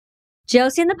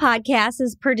Josie and the Podcast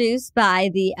is produced by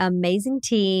the amazing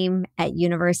team at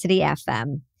University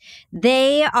FM.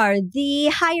 They are the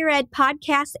higher ed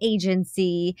podcast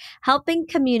agency helping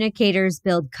communicators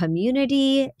build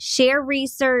community, share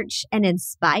research, and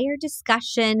inspire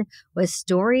discussion with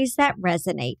stories that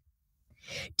resonate.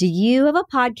 Do you have a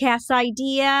podcast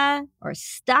idea or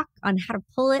stuck on how to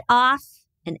pull it off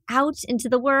and out into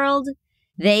the world?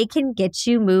 They can get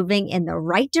you moving in the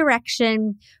right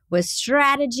direction with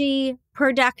strategy,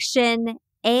 production,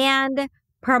 and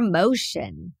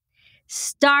promotion.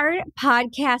 Start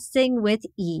podcasting with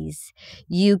ease.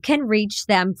 You can reach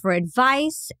them for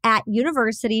advice at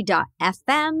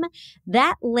university.fm.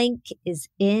 That link is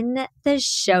in the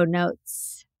show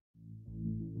notes.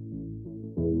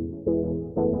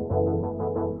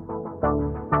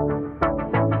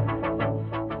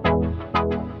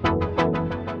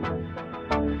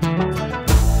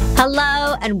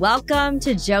 Hello and welcome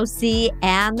to Josie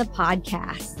and the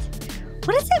Podcast.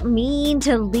 What does it mean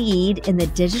to lead in the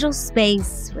digital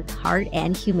space with heart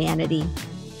and humanity?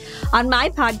 On my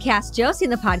podcast, Josie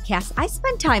and the Podcast, I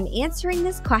spend time answering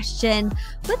this question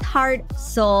with heart,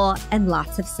 soul, and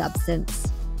lots of substance.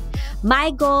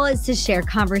 My goal is to share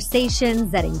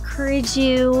conversations that encourage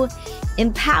you,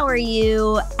 empower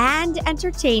you, and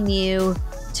entertain you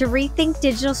to rethink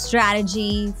digital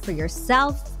strategy for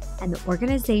yourself and the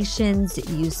organizations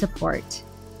you support.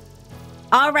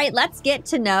 All right, let's get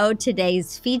to know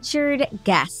today's featured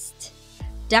guest.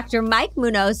 Dr. Mike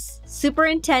Muñoz,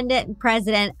 Superintendent and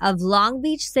President of Long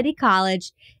Beach City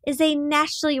College, is a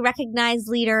nationally recognized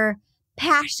leader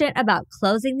passionate about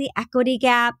closing the equity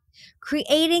gap,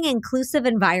 creating inclusive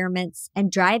environments,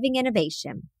 and driving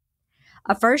innovation.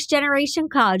 A first-generation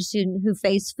college student who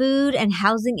faced food and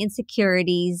housing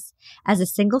insecurities as a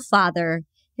single father,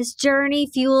 his journey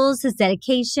fuels his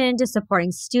dedication to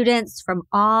supporting students from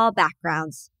all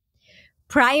backgrounds.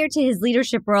 Prior to his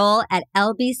leadership role at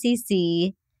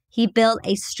LBCC, he built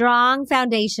a strong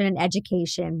foundation in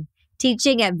education,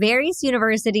 teaching at various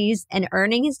universities and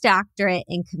earning his doctorate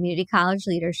in community college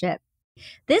leadership.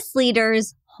 This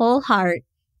leader's whole heart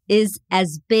is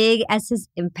as big as his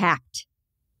impact.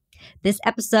 This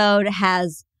episode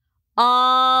has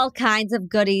all kinds of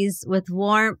goodies with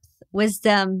warmth,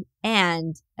 wisdom,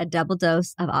 and a double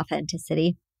dose of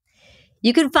authenticity.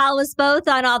 You can follow us both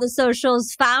on all the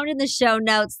socials found in the show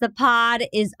notes. The pod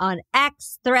is on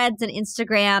X, Threads, and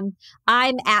Instagram.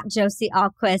 I'm at Josie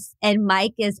Alquist, and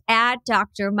Mike is at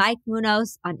Dr. Mike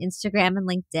Muñoz on Instagram and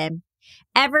LinkedIn.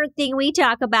 Everything we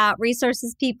talk about,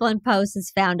 resources, people, and posts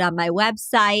is found on my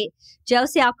website,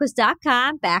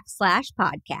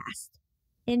 josiealquist.com/podcast.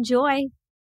 Enjoy.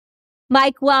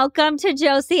 Mike, welcome to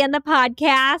Josie and the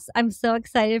Podcast. I'm so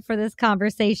excited for this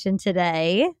conversation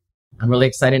today. I'm really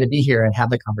excited to be here and have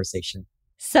the conversation.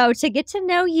 So to get to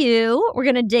know you, we're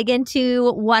going to dig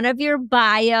into one of your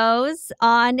bios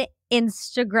on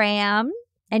Instagram.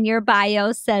 And your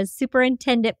bio says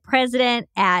Superintendent President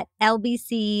at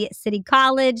LBC City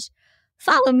College.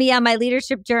 Follow me on my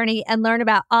leadership journey and learn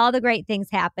about all the great things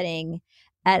happening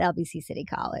at LBC City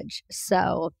College.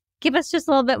 So give us just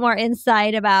a little bit more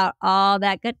insight about all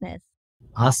that goodness.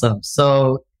 Awesome.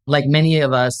 So like many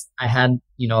of us, I had,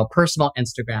 a personal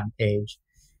Instagram page.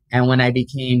 And when I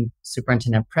became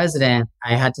superintendent president,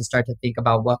 I had to start to think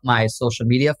about what my social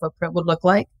media footprint would look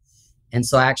like. And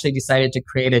so I actually decided to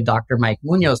create a Dr. Mike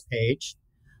Muñoz page.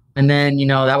 And then,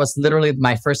 that was literally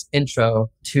my first intro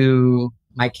to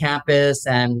my campus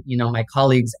and, my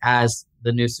colleagues as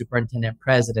the new superintendent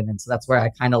president. And so that's where I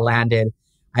kind of landed.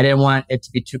 I didn't want it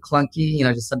to be too clunky,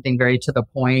 just something very to the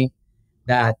point,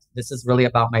 that this is really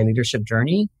about my leadership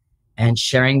journey and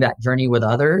sharing that journey with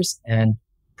others and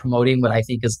promoting what I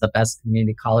think is the best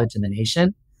community college in the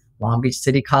nation, Long Beach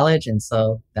City College. And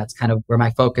so that's kind of where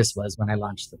my focus was when I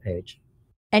launched the page.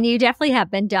 And you definitely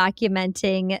have been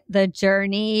documenting the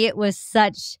journey with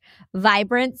such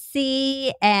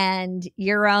vibrancy and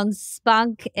your own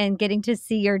spunk, and getting to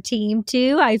see your team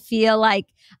too. I feel like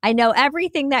I know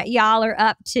everything that y'all are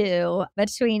up to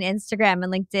between Instagram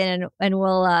and LinkedIn, and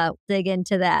we'll dig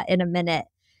into that in a minute.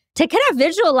 To kind of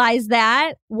visualize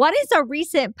that, what is a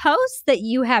recent post that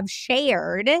you have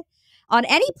shared on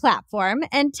any platform,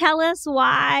 and tell us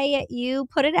why you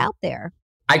put it out there?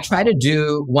 I try to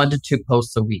do 1 to 2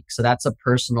 posts a week. So that's a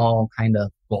personal kind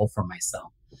of goal for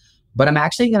myself. But I'm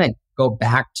actually going to go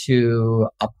back to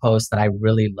a post that I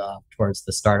really loved towards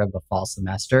the start of the fall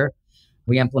semester.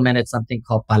 We implemented something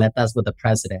called Paletas with the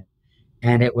President.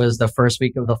 And it was the first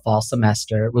week of the fall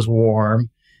semester. It was warm.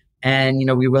 And,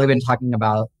 we've really been talking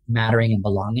about mattering and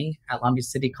belonging at Long Beach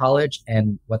City College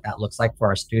and what that looks like for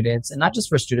our students. And not just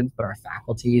for students, but our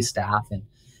faculty, staff, and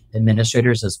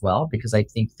administrators as well, because I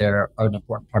think they're an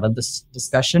important part of this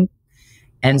discussion.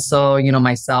 And so,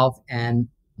 myself and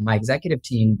my executive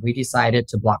team, we decided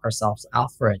to block ourselves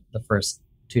out for it the first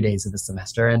 2 days of the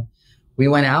semester. And we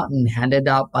went out and handed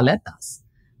out paletas,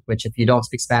 which if you don't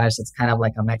speak Spanish, it's kind of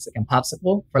like a Mexican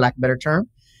popsicle, for lack of a better term.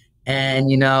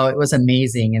 And, it was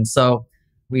amazing. And so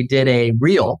we did a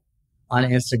reel on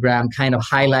Instagram, kind of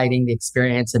highlighting the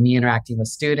experience of me interacting with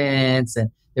students. And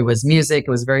it was music.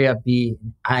 It was very upbeat.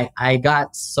 I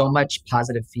got so much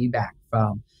positive feedback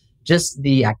from just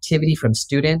the activity from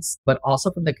students, but also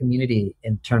from the community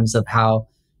in terms of how,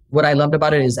 what I loved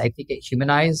about it is I think it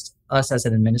humanized us as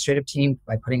an administrative team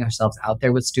by putting ourselves out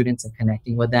there with students and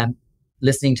connecting with them,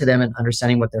 listening to them and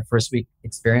understanding what their first week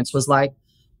experience was like.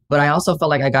 But I also felt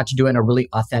like I got to do it in a really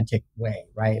authentic way,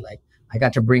 right? Like I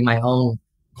got to bring my own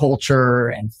culture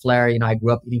and flair. I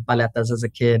grew up eating paletas as a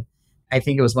kid. I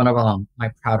think it was one of my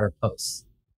prouder posts.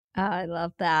 Oh, I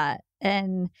love that.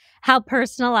 And how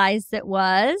personalized it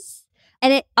was.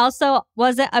 And it also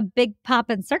wasn't a big pomp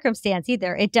and circumstance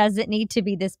either. It doesn't need to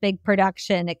be this big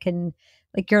production. It can,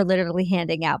 like, you're literally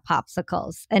handing out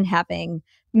popsicles and having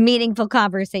meaningful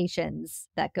conversations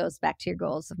that goes back to your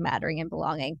goals of mattering and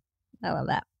belonging. I love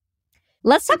that.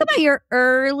 Let's talk about your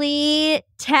early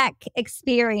tech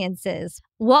experiences.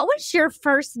 What was your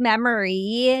first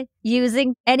memory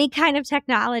using any kind of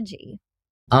technology?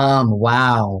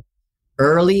 Wow.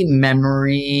 Early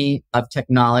memory of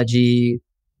technology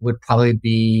would probably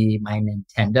be my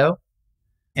Nintendo.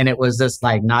 And it was just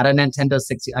like not a Nintendo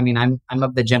 60. I mean, I'm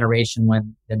of the generation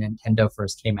when the Nintendo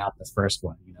first came out, the first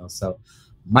one, so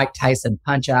Mike Tyson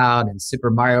Punch Out and Super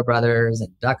Mario Brothers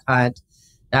and Duck Hunt.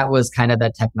 That was kind of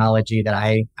the technology that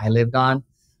I lived on,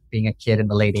 being a kid in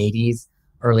the late 80s,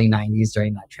 early 90s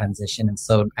during that transition. And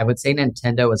so I would say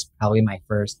Nintendo was probably my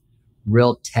first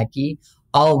real techie,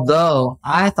 although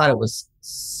I thought it was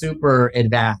super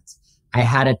advanced. I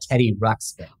had a Teddy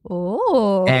Ruxpin.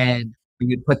 Oh. And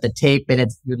you'd put the tape in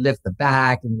it, you'd lift the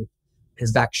back, and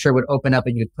his back shirt would open up,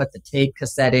 and you'd put the tape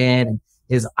cassette in, and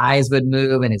his eyes would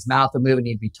move, and his mouth would move, and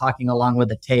he'd be talking along with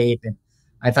the tape. And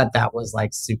I thought that was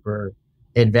like super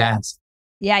advanced.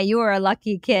 Yeah, you were a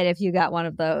lucky kid if you got one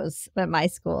of those at my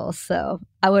school. So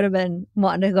I would have been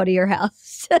wanting to go to your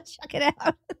house to check it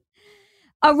out.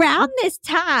 Around this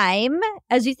time,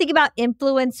 as you think about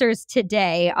influencers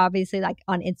today, obviously like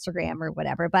on Instagram or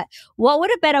whatever, but what would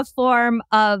have been a form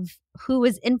of who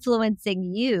was influencing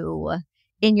you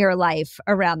in your life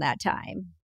around that time?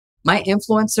 My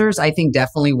influencers, I think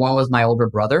definitely one was my older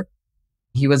brother.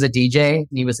 He was a DJ and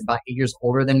he was about 8 years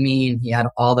older than me, and he had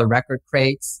all the record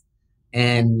crates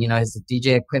and, his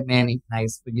DJ equipment. I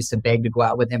used to beg to go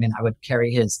out with him, and I would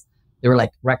carry they were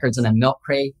like records in a milk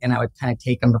crate, and I would kind of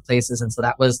take them to places. And so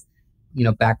that was,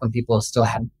 back when people still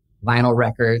had vinyl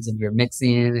records and you're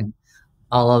mixing and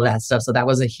all of that stuff. So that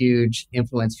was a huge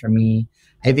influence for me.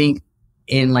 I think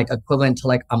in like equivalent to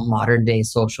like a modern day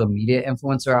social media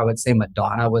influencer, I would say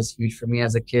Madonna was huge for me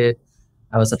as a kid.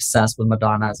 I was obsessed with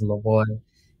Madonna as a little boy.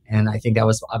 And I think that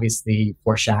was obviously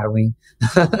foreshadowing.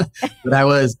 But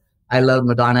I loved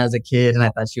Madonna as a kid, and I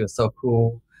thought she was so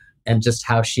cool. And just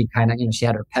how she kind of, she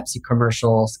had her Pepsi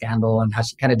commercial scandal, and how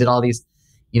she kind of did all these,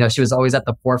 she was always at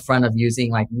the forefront of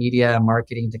using like media and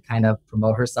marketing to kind of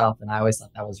promote herself. And I always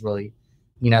thought that was really,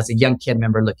 as a young kid,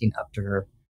 member looking up to her.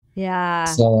 Yeah.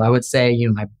 So I would say,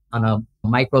 on a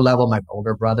micro level, my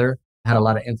older brother had a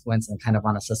lot of influence, and kind of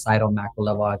on a societal macro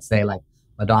level, I'd say like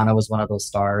Madonna was one of those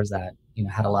stars that,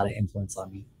 had a lot of influence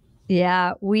on me.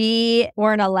 Yeah, we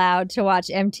weren't allowed to watch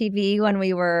MTV when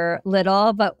we were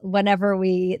little, but whenever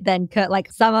we then could,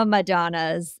 like some of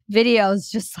Madonna's videos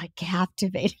just like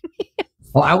captivated me.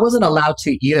 Well, I wasn't allowed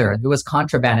to either. It was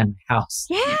contraband in my house.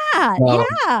 Yeah, so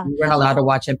yeah. We weren't allowed to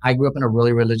watch it. I grew up in a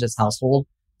really religious household.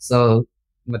 So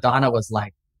Madonna was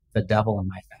like the devil in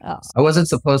my family. Oh. I wasn't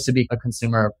supposed to be a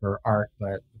consumer of her art,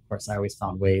 but of course I always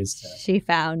found ways to. She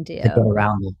found you. To get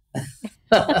around it.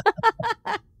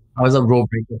 I was a rule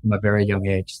breaker from a very young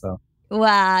age. So.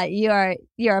 Wow,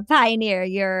 you're a pioneer.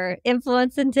 You're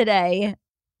influencing today.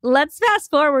 Let's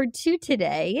fast forward to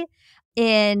today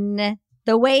in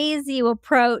the ways you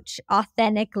approach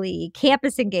authentically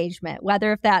campus engagement,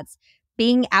 whether if that's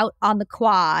being out on the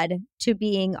quad to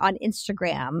being on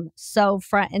Instagram, so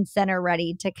front and center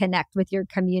ready to connect with your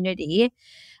community.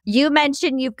 You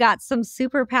mentioned you've got some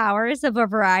superpowers of a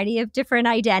variety of different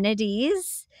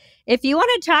identities. If you want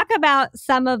to talk about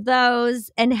some of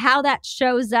those and how that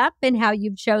shows up and how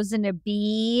you've chosen to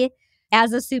be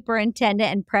as a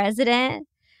superintendent and president,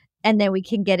 and then we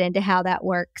can get into how that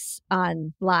works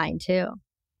online too.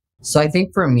 So I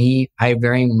think for me, I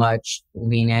very much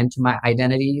lean into my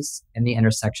identities and the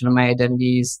intersection of my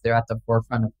identities. They're at the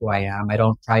forefront of who I am. I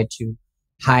don't try to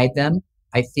hide them.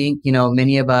 I think,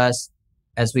 many of us,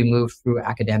 as we move through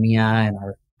academia and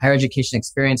our higher education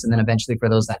experience, and then eventually for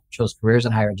those that chose careers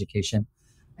in higher education,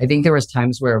 I think there was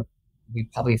times where we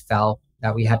probably felt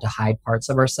that we had to hide parts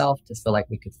of ourselves to feel like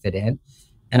we could fit in.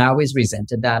 And I always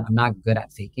resented that. I'm not good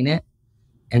at faking it.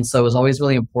 And so it was always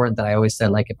really important that I always said,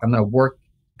 like, if I'm going to work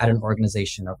at an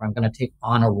organization or if I'm going to take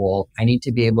on a role, I need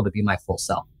to be able to be my full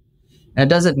self. And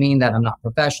it doesn't mean that I'm not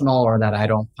professional or that I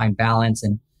don't find balance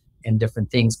in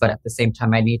different things, but at the same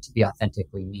time, I need to be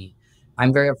authentically me.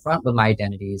 I'm very upfront with my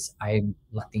identities. I'm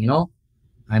Latino.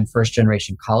 I'm first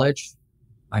generation college.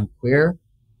 I'm queer.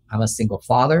 I'm a single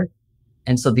father.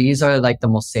 And so these are like the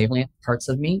most salient parts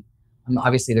of me.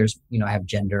 Obviously, there's, I have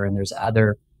gender and there's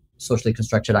other socially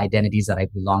constructed identities that I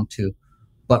belong to.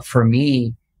 But for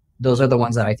me, those are the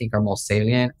ones that I think are most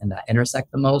salient and that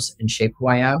intersect the most and shape who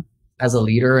I am as a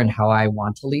leader and how I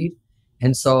want to lead.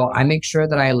 And so I make sure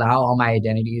that I allow all my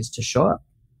identities to show up.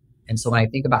 And so when I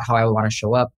think about how I want to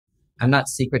show up, I'm not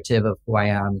secretive of who I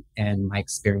am and my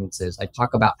experiences. I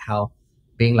talk about how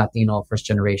being Latino, first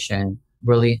generation,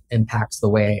 really impacts the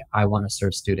way I want to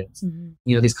serve students.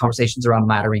 Mm-hmm. These conversations around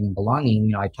mattering and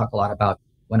belonging, I talk a lot about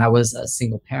when I was a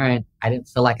single parent, I didn't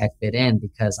feel like I fit in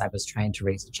because I was trying to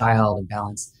raise a child and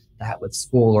balance that with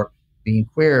school, or being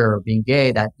queer or being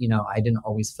gay, that, I didn't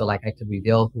always feel like I could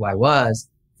reveal who I was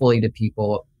fully to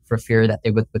people for fear that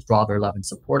they would withdraw their love and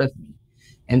support of me.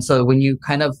 And so when you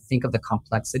kind of think of the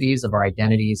complexities of our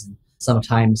identities and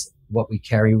sometimes what we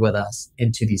carry with us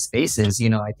into these spaces,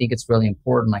 I think it's really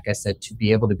important, like I said, to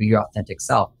be able to be your authentic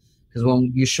self. Because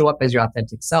when you show up as your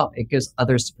authentic self, it gives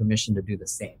others the permission to do the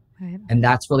same. Right. And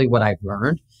that's really what I've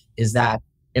learned, is that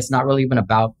it's not really even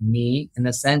about me in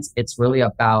the sense. It's really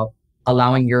about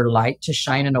allowing your light to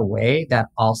shine in a way that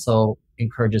also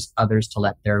encourages others to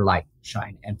let their light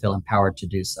shine and feel empowered to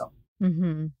do so.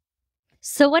 Mm-hmm.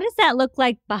 So what does that look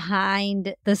like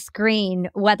behind the screen,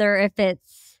 whether if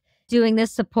it's doing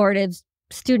this supportive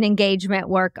student engagement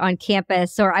work on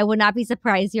campus, or I would not be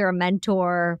surprised you're a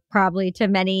mentor probably to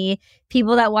many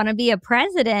people that want to be a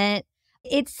president.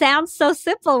 It sounds so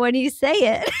simple when you say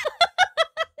it.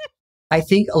 I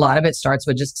think a lot of it starts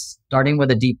with just starting with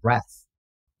a deep breath.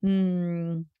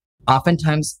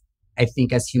 Oftentimes, I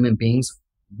think as human beings,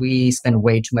 we spend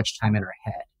way too much time in our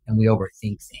head and we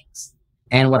overthink things.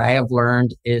 And what I have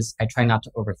learned is I try not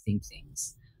to overthink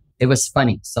things. It was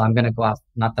funny. So I'm going to go off,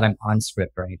 not that I'm on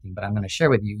script or anything, but I'm going to share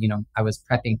with you, I was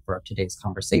prepping for today's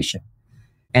conversation.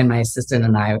 And my assistant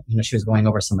and I, she was going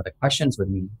over some of the questions with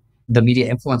me, the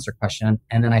media influencer question.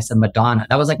 And then I said, Madonna.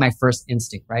 That was like my first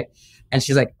instinct, right? And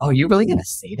she's like, oh, you really going to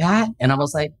say that? And I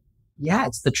was like, yeah,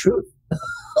 it's the truth.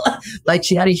 Like,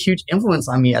 she had a huge influence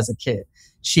on me as a kid.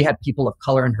 She had people of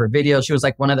color in her videos. She was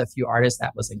like one of the few artists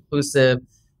that was inclusive.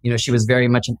 She was very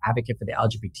much an advocate for the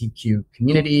LGBTQ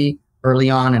community early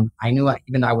on. And I knew,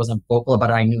 even though I wasn't vocal about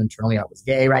it, I knew internally I was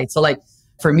gay, right? So like,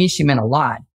 for me, she meant a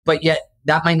lot, but yet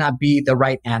that might not be the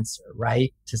right answer,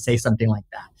 right? To say something like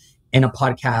that in a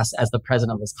podcast as the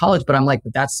president of this college. But I'm like,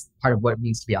 but that's part of what it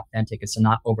means to be authentic, is to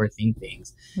not overthink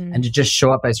things and to just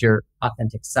show up as your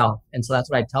authentic self. And so that's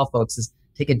what I tell folks is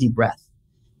take a deep breath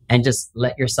and just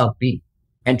let yourself be,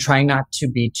 and try not to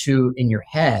be too in your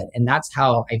head. And that's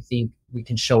how I think we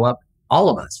can show up, all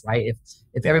of us, right?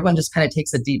 If everyone just kind of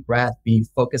takes a deep breath, be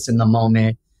focused in the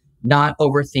moment, not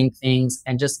overthink things,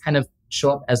 and just kind of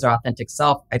show up as their authentic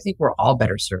self, I think we're all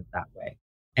better served that way.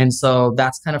 And so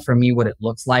that's kind of for me what it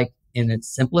looks like in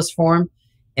its simplest form.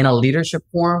 In a leadership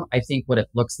form, I think what it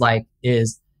looks like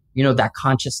is, that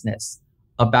consciousness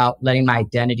about letting my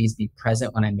identities be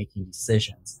present when I'm making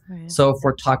decisions. Right. So if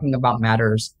we're talking about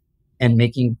matters and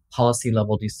making policy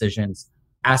level decisions,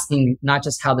 asking not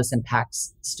just how this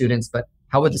impacts students, but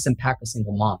how would this impact a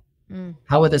single mom?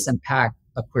 How would this impact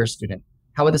a queer student?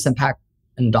 How would this impact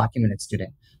an undocumented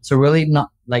student? So really not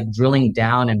like drilling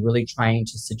down and really trying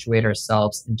to situate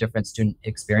ourselves in different student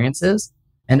experiences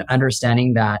and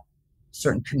understanding that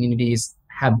certain communities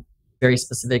have very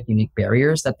specific, unique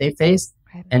barriers that they face,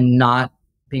 right, and not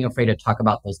being afraid to talk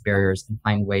about those barriers and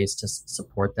find ways to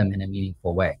support them in a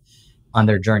meaningful way on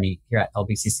their journey here at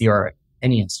LBCC or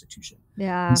any institution.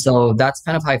 Yeah. And so that's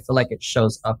kind of how I feel like it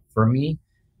shows up for me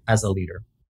as a leader.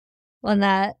 Well, and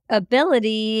that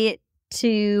ability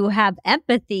to have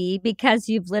empathy because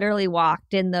you've literally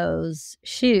walked in those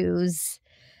shoes,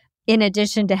 in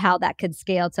addition to how that could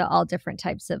scale to all different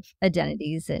types of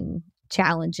identities and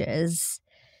challenges.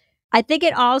 I think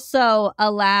it also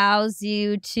allows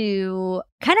you to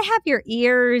kind of have your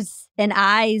ears and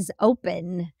eyes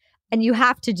open And you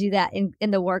have to do that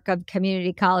in the work of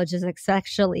community colleges,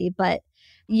 especially. But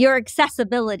your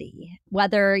accessibility,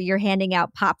 whether you're handing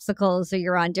out popsicles or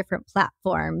you're on different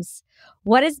platforms,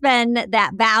 what has been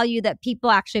that value that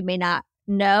people actually may not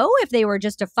know if they were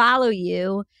just to follow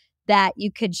you that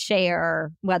you could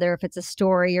share, whether if it's a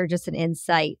story or just an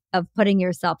insight of putting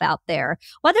yourself out there,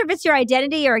 whether if it's your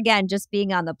identity or, again, just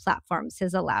being on the platforms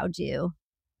has allowed you?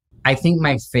 I think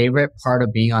my favorite part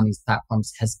of being on these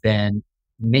platforms has been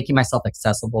making myself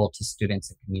accessible to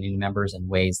students and community members in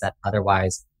ways that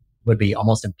otherwise would be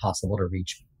almost impossible to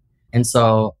reach. And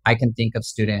so I can think of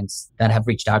students that have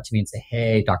reached out to me and say,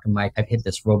 hey, Dr. Mike, I've hit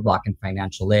this roadblock in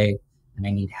financial aid and I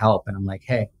need help. And I'm like,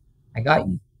 hey, I got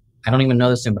you. I don't even know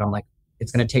this student, but I'm like,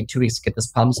 it's going to take 2 weeks to get this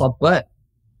problem solved, but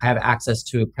I have access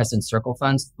to President Circle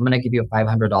funds. I'm going to give you a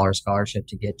 $500 scholarship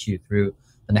to get you through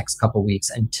the next couple of weeks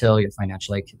until your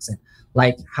financial aid kicks in.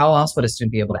 Like, how else would a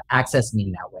student be able to access me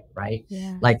in that way, right?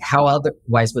 Yeah. Like, how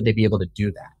otherwise would they be able to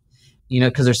do that?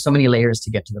 Because there's so many layers to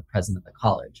get to the president of the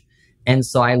college. And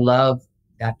so I love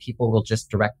that people will just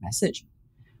direct message.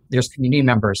 There's community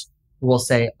members who will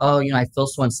say, oh, I feel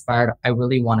so inspired. I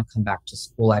really want to come back to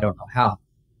school. I don't know how.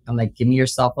 I'm like, give me your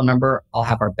cell phone number. I'll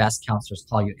have our best counselors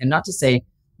call you. And not to say,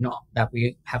 that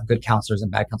we have good counselors and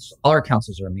bad counselors. All our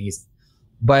counselors are amazing.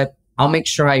 But I'll make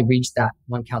sure I reach that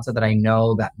one counselor that I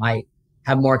know that might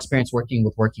have more experience working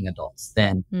with working adults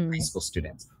than high school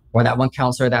students. Or that one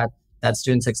counselor that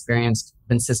students experienced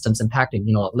been systems impacted.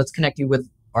 Let's connect you with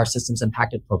our systems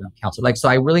impacted program counselor. So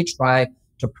I really try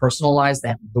to personalize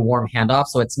the warm handoff.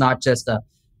 So it's not just a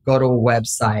go to a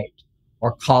website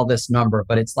or call this number,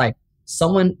 but it's like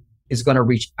someone is going to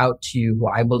reach out to you who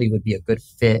I believe would be a good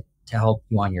fit to help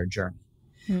you on your journey.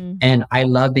 And I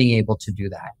love being able to do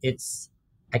that.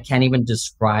 I can't even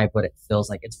describe what it feels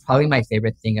like. It's probably my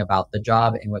favorite thing about the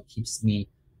job, and what keeps me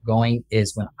going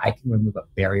is when I can remove a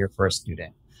barrier for a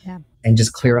student and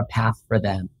just clear a path for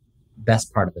them.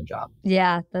 Best part of the job.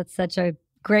 Yeah, that's such a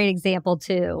great example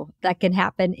too. That can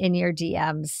happen in your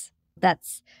DMs.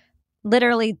 That's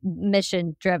literally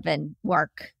mission-driven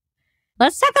work.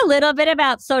 Let's talk a little bit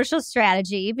about social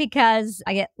strategy, because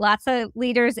I get lots of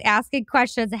leaders asking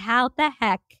questions. How the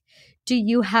heck do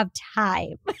you have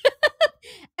time?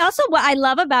 Also, what I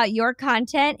love about your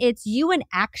content, it's you in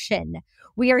action.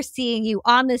 We are seeing you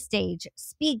on the stage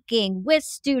speaking with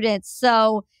students.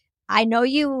 So I know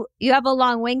you have a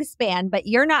long wingspan, but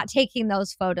you're not taking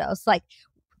those photos. Like,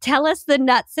 tell us the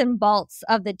nuts and bolts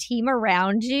of the team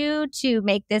around you to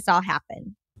make this all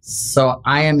happen. So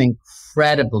I am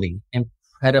incredibly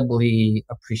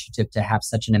appreciative to have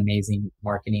such an amazing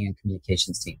marketing and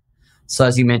communications team. So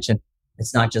as you mentioned,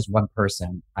 it's not just one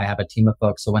person. I have a team of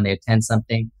folks. So when they attend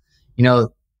something,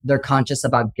 they're conscious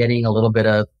about getting a little bit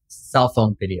of cell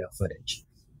phone video footage.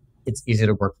 It's easy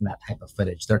to work from that type of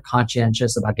footage. They're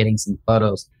conscientious about getting some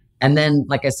photos. And then,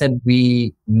 like I said,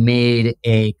 we made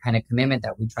a kind of commitment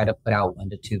that we try to put out 1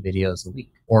 to 2 videos a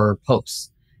week or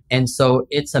posts. And so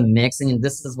it's a mix. And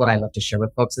this is what I love to share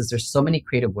with folks is there's so many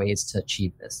creative ways to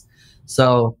achieve this.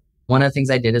 So one of the things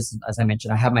I did is, as I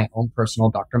mentioned, I have my own personal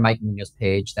Dr. Mike Muñoz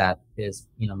page that is,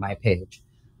 my page.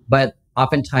 But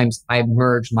oftentimes I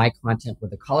merge my content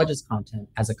with the college's content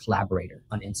as a collaborator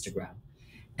on Instagram.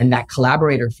 And that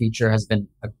collaborator feature has been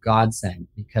a godsend,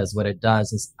 because what it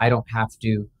does is I don't have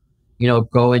to,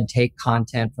 go and take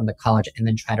content from the college and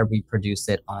then try to reproduce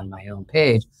it on my own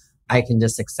page. I can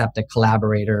just accept a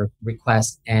collaborator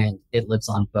request and it lives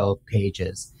on both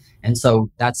pages. And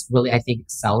so that's really, I think,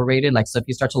 accelerated. So if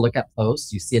you start to look at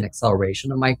posts, you see an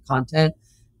acceleration of my content.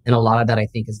 And a lot of that, I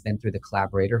think, has been through the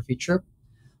collaborator feature.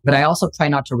 But I also try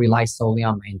not to rely solely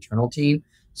on my internal team.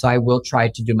 So I will try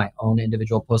to do my own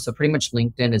individual posts. So pretty much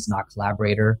LinkedIn is not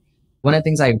collaborator. One of the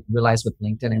things I realized with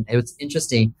LinkedIn, and it was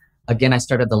interesting, again, I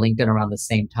started the LinkedIn around the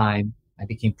same time I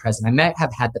became president. I might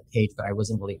have had the page, but I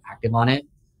wasn't really active on it.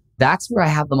 That's where I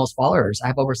have the most followers. I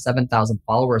have over 7,000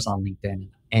 followers on LinkedIn.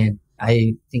 And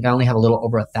I think I only have a little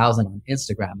over 1,000 on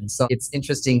Instagram. And so it's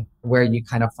interesting where you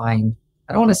kind of find,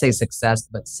 I don't want to say success,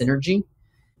 but synergy.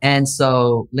 And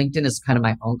so LinkedIn is kind of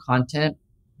my own content,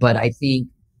 but I think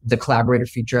the collaborator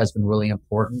feature has been really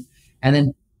important. And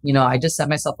then, I just set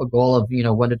myself a goal of,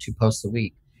 1 to 2 posts a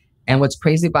week. And what's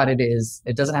crazy about it is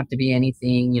it doesn't have to be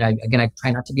anything, again, I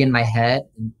try not to be in my head.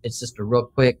 It's just a real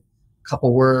quick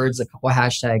couple words, a couple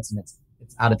hashtags, and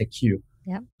it's out of the queue.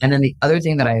 Yeah. And then the other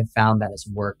thing that I have found that has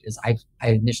worked is I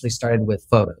initially started with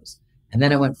photos, and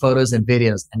then I went photos and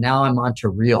videos, and now I'm on to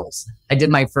reels. I did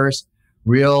my first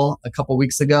reel a couple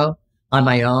weeks ago on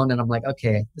my own, and I'm like,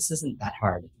 okay, this isn't that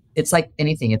hard. It's like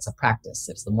anything, it's a practice.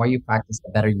 It's the more you practice,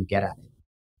 the better you get at it.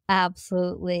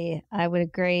 Absolutely. I would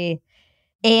agree.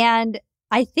 And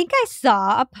I think I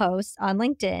saw a post on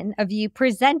LinkedIn of you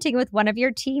presenting with one of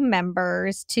your team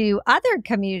members to other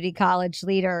community college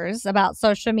leaders about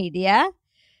social media.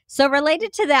 So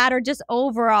related to that, or just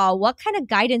overall, what kind of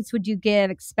guidance would you give,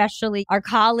 especially our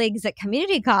colleagues at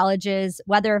community colleges,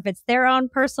 whether if it's their own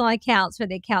personal accounts or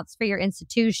the accounts for your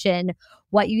institution,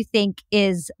 what you think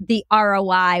is the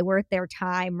ROI worth their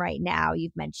time right now?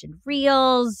 You've mentioned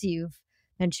reels, you've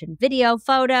mentioned video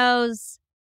photos.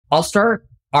 I'll start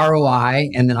ROI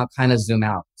and then I'll kind of zoom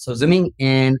out. So zooming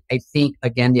in, I think,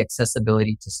 again, the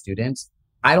accessibility to students.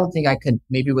 I don't think I could,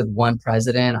 maybe with one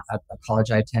president at a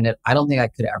college I attended, I don't think I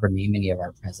could ever name any of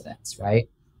our presidents, right?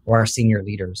 Or our senior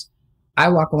leaders. I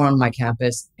walk around my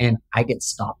campus and I get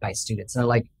stopped by students. And they're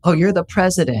like, oh, you're the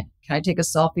president. Can I take a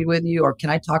selfie with you? Or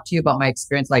can I talk to you about my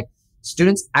experience? Like,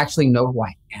 students actually know who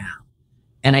I am.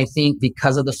 And I think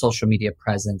because of the social media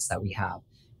presence that we have.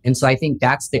 And so I think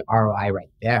that's the ROI right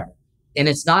there. And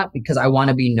it's not because I want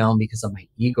to be known because of my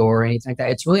ego or anything like that.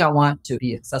 It's really, I want to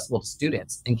be accessible to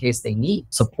students in case they need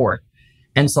support.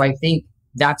 And so I think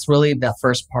that's really the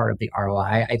first part of the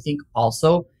ROI. I think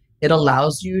also it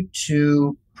allows you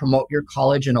to promote your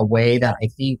college in a way that I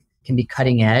think can be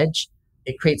cutting edge.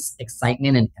 It creates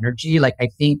excitement and energy. Like, I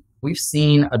think we've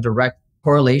seen a direct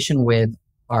correlation with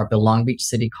our Long Beach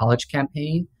City College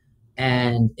campaign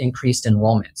and increased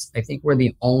enrollments. I think we're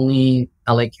the only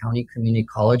LA County community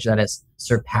college that has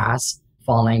surpassed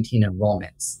fall 19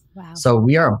 enrollments. Wow. So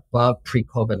we are above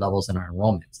pre-COVID levels in our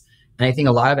enrollments. And I think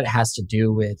a lot of it has to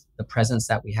do with the presence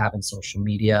that we have in social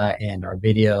media and our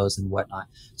videos and whatnot.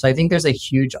 So I think there's a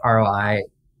huge ROI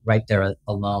right there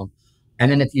alone.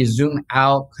 And then if you zoom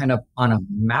out kind of on a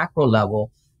macro level,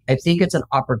 I think it's an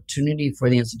opportunity for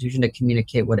the institution to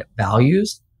communicate what it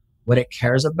values, what it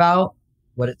cares about,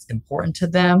 what it's important to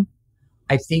them.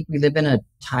 I think we live in a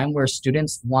time where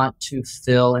students want to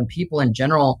feel, and people in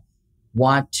general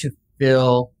want to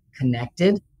feel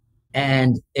connected,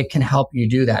 and it can help you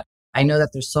do that. I know that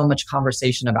there's so much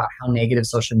conversation about how negative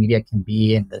social media can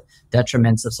be and the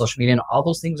detriments of social media, and all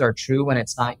those things are true when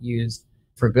it's not used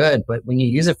for good. But when you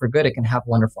use it for good, it can have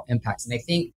wonderful impacts. And I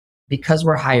think because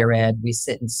we're higher ed, we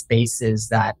sit in spaces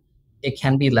that it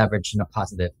can be leveraged in a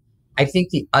positive. I think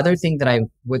the other thing that I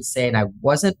would say, and I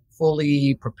wasn't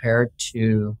fully prepared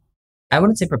to, I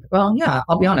wouldn't say, well, yeah,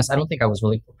 I'll be honest. I don't think I was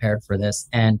really prepared for this,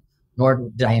 and nor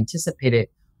did I anticipate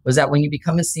it, was that when you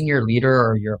become a senior leader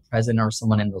or you're a president or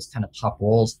someone in those kind of top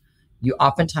roles, you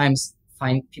oftentimes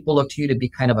find people look to you to be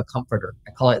kind of a comforter.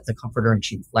 I call it the comforter in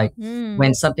chief. Like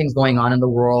when something's going on in the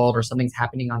world or something's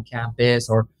happening on campus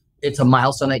or it's a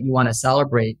milestone that you want to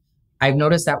celebrate, I've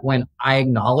noticed that when I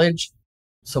acknowledge,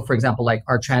 so for example, like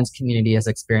our trans community has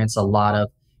experienced a lot of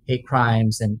hate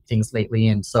crimes and things lately.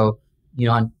 And so,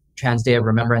 on Trans Day of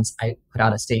Remembrance, I put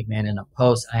out a statement and a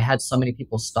post. And I had so many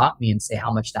people stop me and say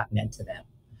how much that meant to them.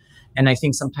 And I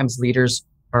think sometimes leaders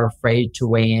are afraid to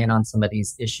weigh in on some of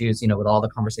these issues, with all the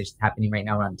conversations happening right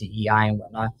now around DEI and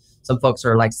whatnot. Some folks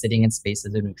are like sitting in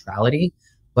spaces of neutrality.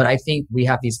 But I think we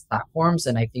have these platforms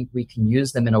and I think we can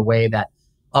use them in a way that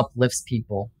uplifts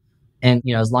people. And,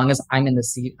 as long as I'm in the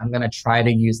seat, I'm going to try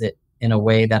to use it in a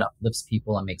way that uplifts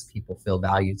people and makes people feel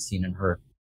valued, seen, and heard.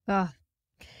 Oh,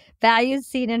 valued,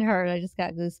 seen, and heard. I just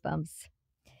got goosebumps.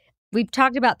 We've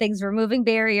talked about things, removing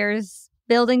barriers,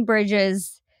 building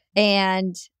bridges,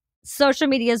 and social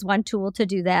media is one tool to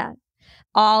do that,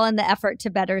 all in the effort to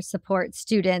better support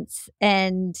students.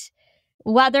 And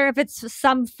whether if it's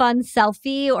some fun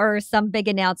selfie or some big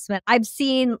announcement, I've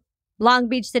seen Long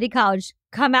Beach City College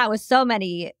come out with so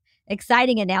many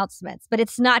exciting announcements, but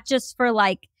it's not just for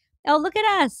like, oh, look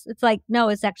at us. It's like, no,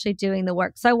 it's actually doing the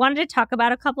work. So I wanted to talk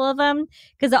about a couple of them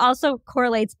because it also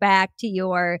correlates back to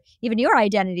your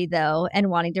identity though, and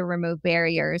wanting to remove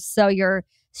barriers. So your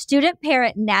Student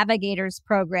Parent Navigators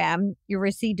program, you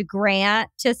received a grant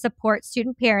to support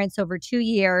student parents over 2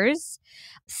 years.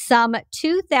 Some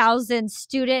 2,000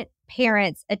 student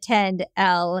parents attend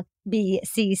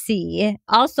LBCC,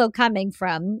 also coming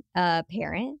from a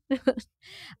parent.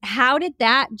 How did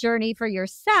that journey for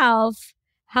yourself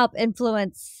help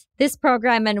influence this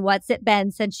program, and what's it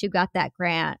been since you got that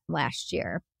grant last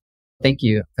year? Thank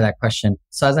you for that question.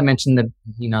 So as I mentioned, at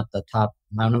the top,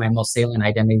 one of my most salient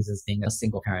identities is being a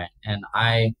single parent. And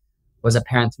I was a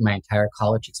parent through my entire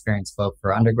college experience, both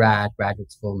for undergrad,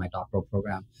 graduate school, my doctoral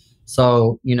program.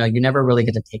 So, you never really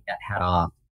get to take that hat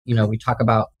off. We talk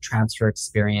about transfer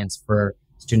experience for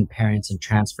student parents and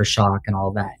transfer shock and all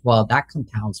of that. Well, that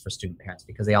compounds for student parents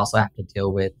because they also have to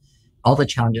deal with all the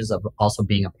challenges of also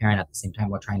being a parent at the same time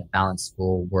while trying to balance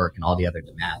school, work, and all the other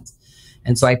demands.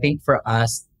 And so I think for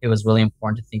us, it was really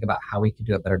important to think about how we could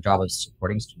do a better job of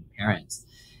supporting student parents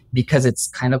because it's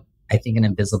kind of I think, an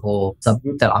invisible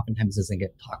subgroup that oftentimes doesn't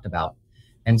get talked about.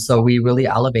 And so we really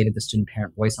elevated the student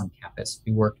parent voice on campus.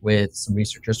 We worked with some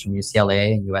researchers from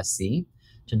UCLA and USC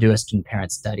to do a student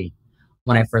parent study.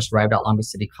 When I first arrived at Long Beach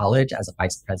City College as a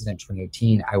vice president in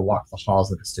 2018, I walked the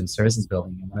halls of the Student Services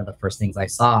Building. And one of the first things I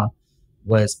saw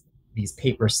was these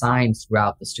paper signs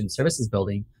throughout the Student Services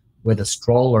Building with a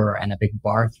stroller and a big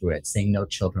bar through it saying no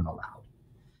children allowed.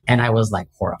 And I was like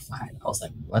horrified. I was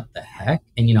like, what the heck?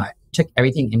 And, I took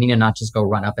everything in me to not just go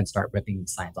run up and start ripping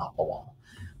these signs off the wall.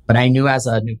 But I knew as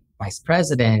a new vice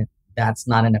president, that's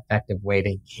not an effective way to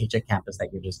engage a campus that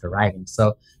you're just arriving.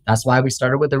 So that's why we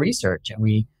started with the research, and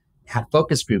we had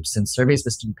focus groups and surveys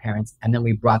with student parents. And then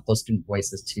we brought those student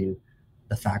voices to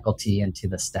the faculty and to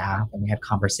the staff. And we had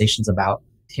conversations about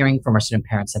hearing from our student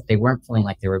parents that they weren't feeling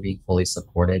like they were being fully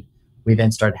supported. We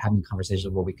then started having conversations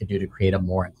of what we could do to create a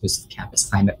more inclusive campus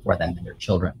climate for them and their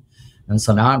children. And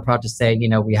so now I'm proud to say,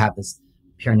 we have this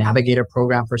peer navigator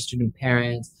program for student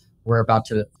parents. We're about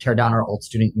to tear down our old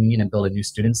student union and build a new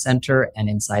student center. And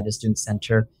inside the student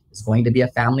center is going to be a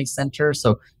family center.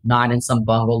 So not in some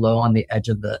bungalow on the edge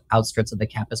of the outskirts of the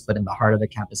campus, but in the heart of the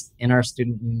campus in our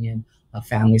student union. A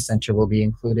family center will be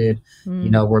included.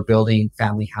 We're building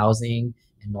family housing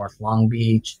in North Long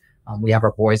Beach. We have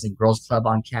our Boys and Girls Club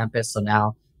on campus. So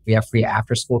now we have free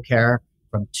after school care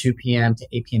from 2 p.m. to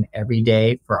 8 p.m. every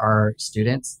day for our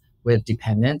students with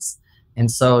dependents. And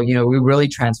so, we really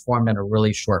transformed in a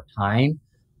really short time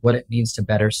what it means to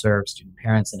better serve student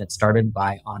parents. And it started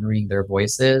by honoring their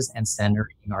voices and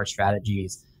centering our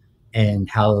strategies and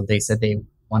how they said they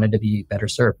wanted to be better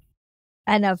served.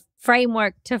 And a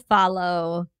framework to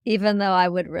follow, even though I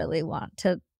would really want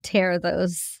to tear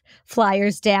those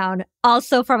flyers down,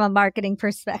 also from a marketing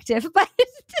perspective, but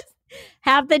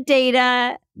have the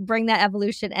data, bring that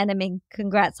evolution. And I mean,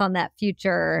 congrats on that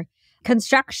future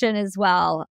construction as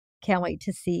well. Can't wait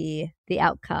to see the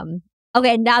outcome.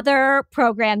 Okay, another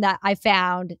program that I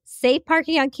found, safe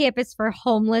parking on campus for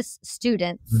homeless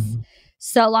students.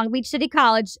 So Long Beach City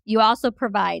College, you also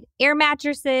provide air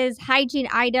mattresses, hygiene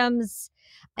items,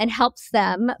 and helps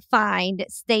them find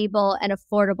stable and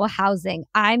affordable housing.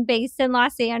 I'm based in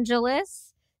Los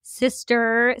Angeles,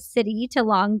 sister city to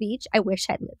Long Beach. I wish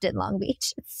I'd lived in Long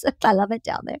Beach. I love it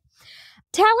down there.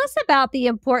 Tell us about the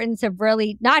importance of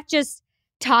really not just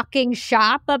talking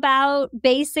shop about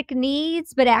basic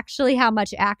needs, but actually how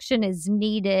much action is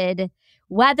needed,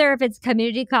 whether if it's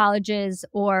community colleges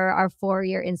or our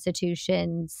four-year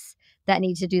institutions that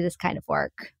need to do this kind of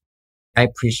work. I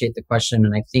appreciate the question.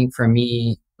 And I think for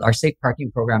me, our safe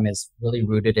parking program is really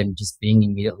rooted in just being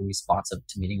immediately responsive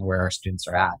to meeting where our students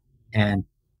are at. And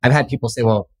I've had people say,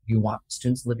 well, you want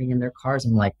students living in their cars?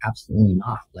 I'm like, absolutely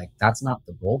not. Like, that's not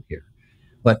the goal here.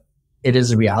 But it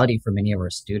is a reality for many of our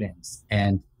students.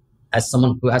 And as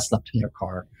someone who has slept in their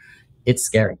car, it's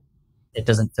scary. It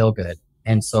doesn't feel good.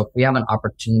 And so if we have an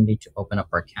opportunity to open up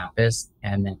our campus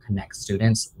and then connect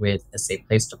students with a safe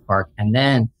place to park and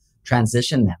then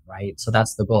transition them, right? So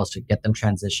that's the goal, is to get them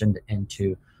transitioned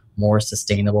into more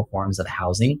sustainable forms of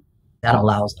housing. That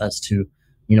allows us to,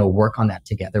 work on that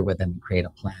together with them and create a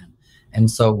plan.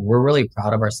 And so we're really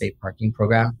proud of our safe parking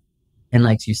program. And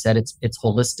like you said, it's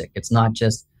holistic. It's not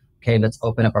just, okay, let's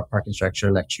open up our parking structure,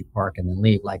 let you park and then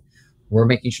leave. Like, we're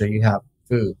making sure you have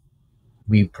food.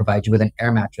 We provide you with an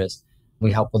air mattress.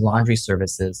 We help with laundry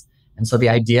services. And so the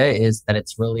idea is that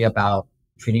it's really about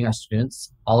treating our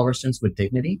students, all of our students, with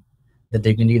dignity, the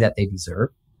dignity that they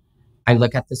deserve. I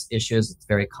look at this issue as it's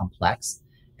very complex.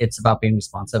 It's about being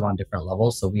responsive on different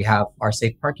levels. So we have our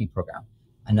safe parking program.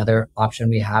 Another option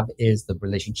we have is the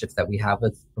relationships that we have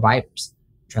with providers,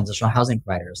 transitional housing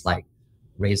providers like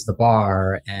Raise the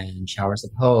Bar and Showers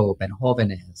of Hope and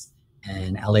Jóvenes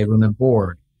and LA Room and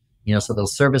Board, so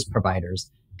those service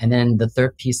providers. And then the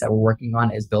third piece that we're working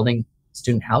on is building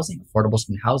student housing, affordable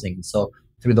student housing. And so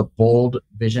through the bold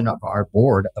vision of our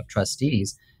board of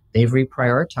trustees, they've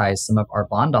reprioritized some of our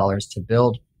bond dollars to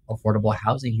build affordable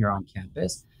housing here on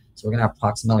campus. So we're going to have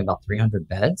approximately about 300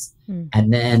 beds.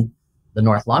 And then the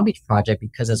North Long Beach project,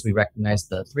 because as we recognize,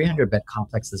 the 300-bed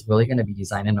complex is really going to be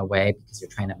designed in a way, because you're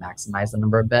trying to maximize the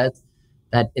number of beds,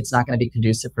 that it's not going to be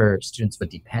conducive for students with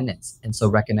dependents. And so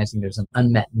recognizing there's an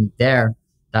unmet need there,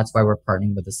 that's why we're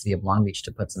partnering with the city of Long Beach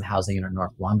to put some housing in our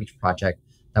North Long Beach project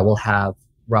that will have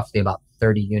roughly about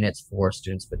 30 units for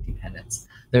students with dependents.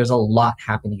 There's a lot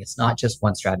happening. It's not just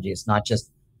one strategy. It's not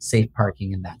just safe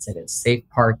parking and that's it. It's safe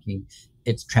parking.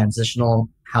 It's transitional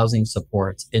housing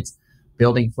supports. It's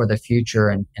building for the future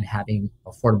and having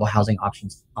affordable housing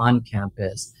options on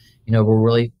campus. We're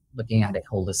really looking at it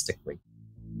holistically.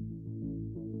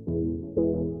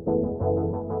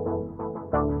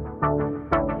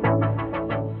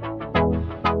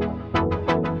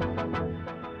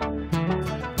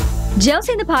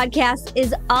 Josie the podcast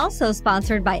is also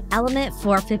sponsored by Element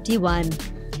 451.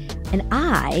 And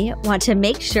I want to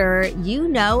make sure you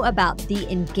know about the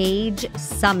Engage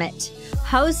Summit,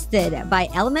 hosted by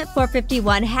Element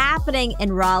 451, happening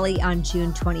in Raleigh on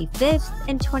June 25th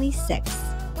and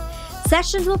 26th.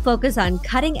 Sessions will focus on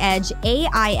cutting-edge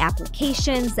AI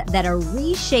applications that are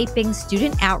reshaping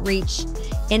student outreach,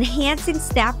 enhancing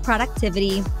staff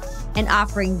productivity, and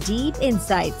offering deep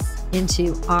insights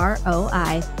into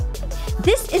ROI.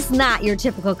 This is not your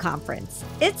typical conference.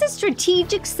 It's a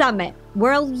strategic summit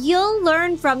where you'll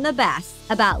learn from the best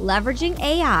about leveraging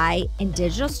AI and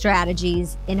digital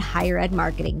strategies in higher ed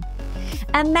marketing.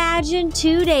 Imagine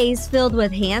 2 days filled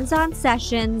with hands-on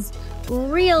sessions,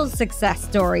 real success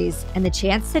stories, and the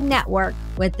chance to network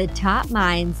with the top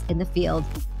minds in the field.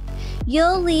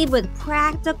 You'll lead with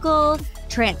practical,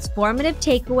 transformative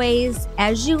takeaways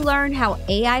as you learn how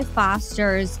AI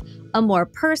fosters a more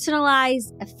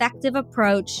personalized, effective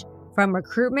approach from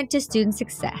recruitment to student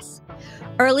success.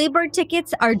 Early bird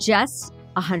tickets are just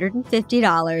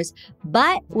 $150,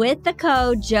 but with the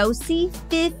code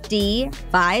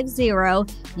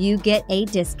JOSIE50, you get a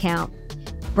discount,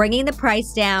 bringing the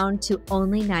price down to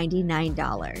only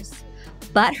 $99.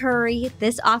 But hurry,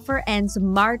 this offer ends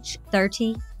March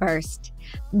 31st.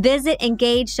 Visit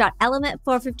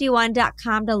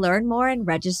engage.element451.com to learn more and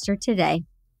register today.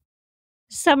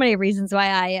 So many reasons why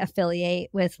I affiliate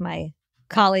with my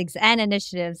colleagues and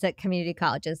initiatives at community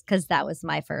colleges, because that was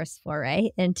my first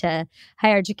foray into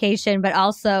higher education. But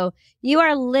also, you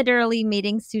are literally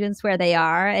meeting students where they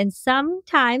are. And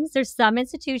sometimes there's some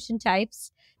institution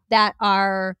types that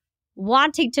are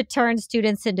wanting to turn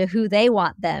students into who they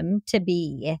want them to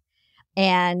be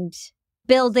and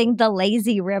building the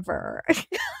lazy river.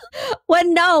 Well,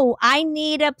 no, I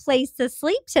need a place to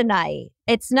sleep tonight.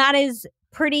 It's not as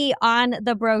pretty on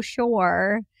the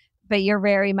brochure, but you're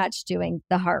very much doing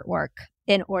the hard work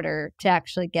in order to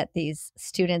actually get these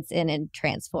students in and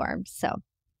transformed. So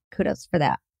kudos for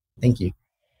that. Thank you.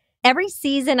 Every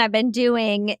season I've been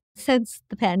doing since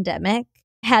the pandemic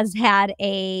has had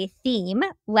a theme.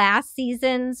 Last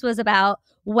season's was about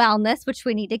wellness, which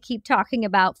we need to keep talking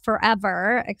about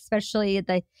forever, especially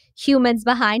the humans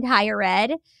behind higher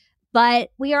ed. But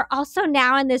we are also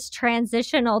now in this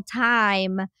transitional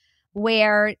time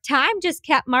where time just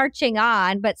kept marching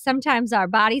on, but sometimes our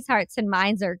bodies, hearts, and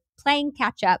minds are playing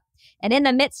catch up. And in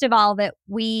the midst of all of it,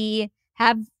 we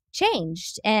have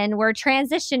changed and we're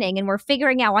transitioning and we're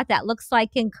figuring out what that looks like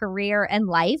in career and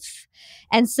life.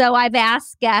 And so I've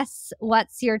asked guests,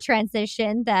 what's your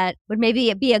transition that would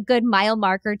maybe be a good mile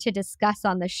marker to discuss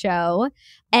on the show?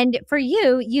 And for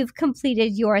you, you've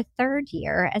completed your third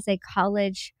year as a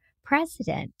college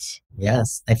president.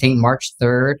 Yes, I think March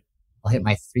 3rd, I'll hit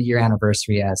my 3-year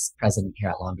anniversary as president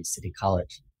here at Long Beach City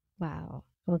College. Wow.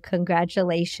 Well,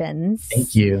 congratulations.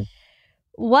 Thank you.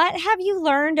 What have you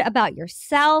learned about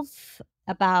yourself,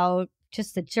 about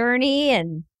just the journey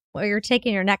and where you're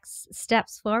taking your next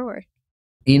steps forward?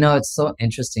 You know, it's so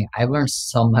interesting. I've learned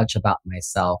so much about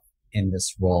myself in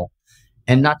this role.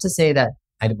 And not to say that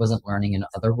I wasn't learning in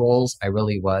other roles, I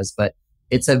really was, but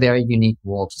it's a very unique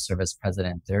role to serve as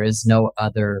president. There is no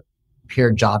other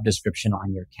peer job description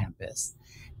on your campus.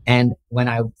 And when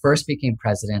I first became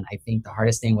president, I think the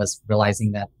hardest thing was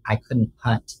realizing that I couldn't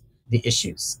punt the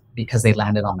issues because they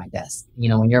landed on my desk. You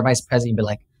know, when you're a vice president, you'd be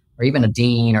like, or even a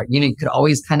dean, or, you know, you could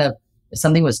always kind of, if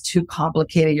something was too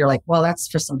complicated, you're like, well, that's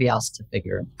for somebody else to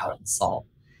figure out and solve.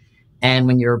 And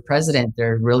when you're a president,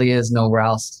 there really is nowhere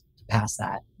else to pass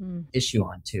that issue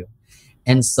on to.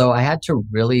 And so I had to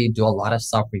really do a lot of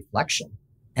self-reflection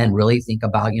and really think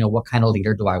about, you know, what kind of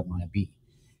leader do I want to be?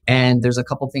 And there's a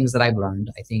couple things that I've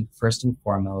learned. I think first and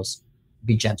foremost,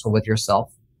 be gentle with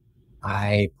yourself.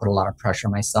 I put a lot of pressure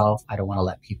on myself. I don't want to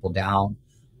let people down.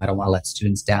 I don't want to let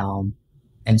students down.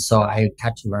 And so I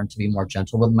had to learn to be more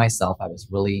gentle with myself. I was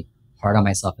really hard on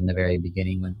myself in the very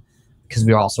beginning because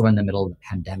we were also in the middle of the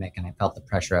pandemic and I felt the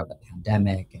pressure of the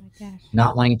pandemic and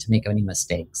not wanting to make any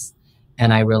mistakes.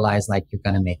 And I realized, like, you're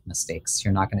going to make mistakes.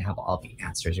 You're not going to have all the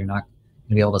answers. You're not going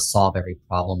to be able to solve every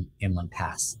problem in one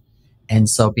pass. And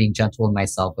so being gentle with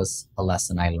myself was a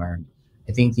lesson I learned.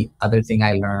 I think the other thing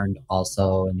I learned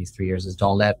also in these 3 years is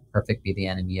don't let perfect be the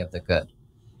enemy of the good.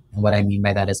 And what I mean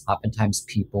by that is oftentimes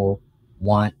people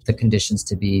want the conditions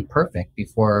to be perfect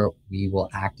before we will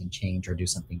act and change or do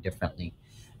something differently.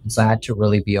 And so I had to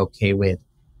really be okay with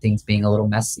things being a little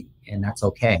messy, and that's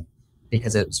okay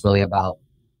because it was really about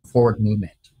forward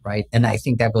movement, right? And I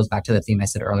think that goes back to the theme I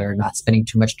said earlier, not spending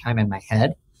too much time in my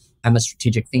head. I'm a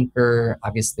strategic thinker,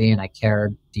 obviously, and I care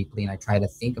deeply and I try to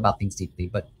think about things deeply,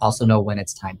 but also know when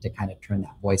it's time to kind of turn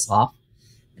that voice off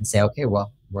and say, okay,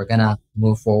 well, we're going to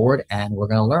move forward and we're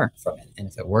going to learn from it. And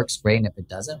if it works, great. And if it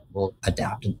doesn't, we'll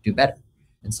adapt and do better.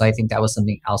 And so I think that was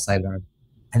something else I learned.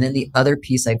 And then the other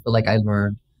piece I feel like I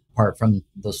learned, apart from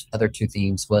those other two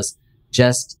themes, was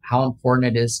just how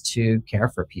important it is to care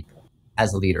for people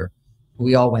as a leader.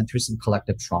 We all went through some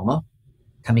collective trauma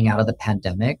coming out of the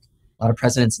pandemic. A lot of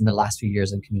presidents in the last few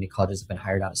years in community colleges have been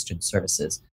hired out of student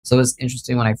services. So it was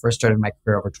interesting when I first started my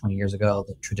career over 20 years ago,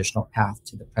 the traditional path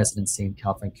to the presidency in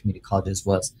California community colleges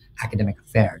was academic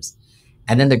affairs.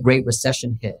 And then the Great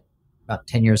Recession hit about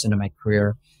 10 years into my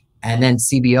career. And then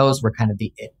CBOs were kind of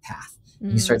the it path.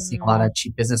 And you start seeing a lot of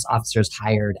chief business officers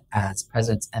hired as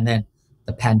presidents. And then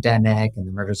the pandemic and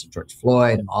the murders of George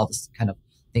Floyd and all this kind of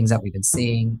things that we've been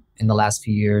seeing in the last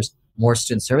few years, more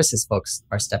student services folks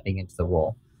are stepping into the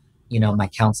role. You know, my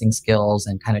counseling skills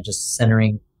and kind of just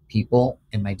centering people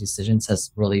in my decisions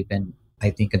has really been, I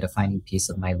think, a defining piece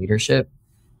of my leadership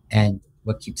and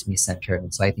what keeps me centered.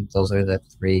 And so I think those are the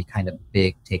three kind of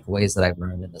big takeaways that I've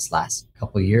learned in this last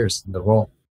couple of years in the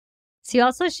role. So you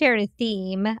also shared a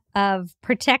theme of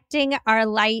protecting our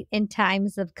light in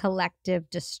times of collective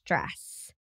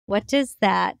distress. What does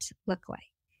that look like?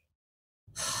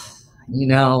 You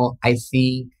know, I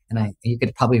think, and you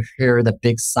could probably hear the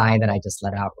big sigh that I just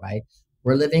let out, right?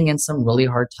 We're living in some really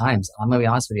hard times. I'm going to be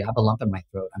honest with you. I have a lump in my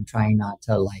throat. I'm trying not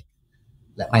to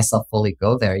let myself fully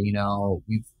go there. You know,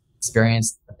 we've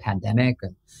experienced the pandemic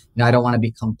and, I don't want to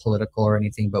become political or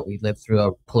anything, but we lived through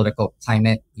a political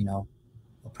climate,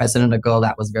 a president ago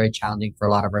that was very challenging for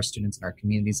a lot of our students in our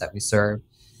communities that we serve.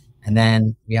 And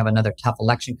then we have another tough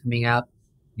election coming up.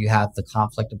 You have the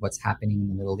conflict of what's happening in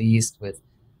the Middle East with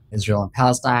Israel and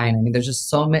Palestine. I mean, there's just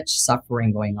so much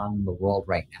suffering going on in the world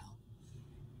right now.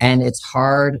 And it's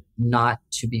hard not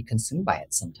to be consumed by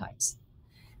it sometimes.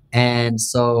 And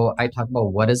so I talked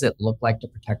about what does it look like to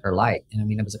protect our light? And I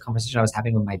mean, it was a conversation I was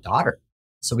having with my daughter.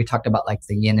 So we talked about like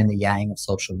the yin and the yang of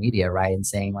social media, right? And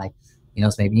saying like, so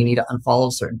maybe you need to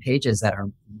unfollow certain pages that are,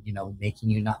 making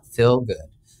you not feel good.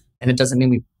 And it doesn't mean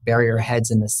we bury our heads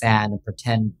in the sand and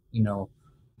pretend,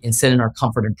 and sit in our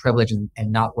comfort and privilege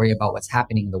and not worry about what's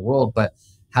happening in the world. But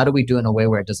how do we do it in a way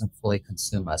where it doesn't fully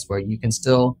consume us, where you can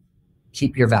still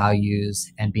keep your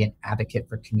values and be an advocate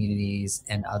for communities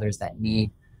and others that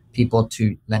need people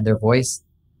to lend their voice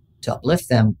to uplift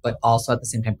them, but also at the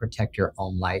same time protect your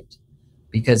own light.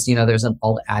 Because, there's an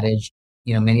old adage,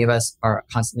 many of us are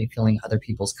constantly filling other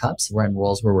people's cups. We're in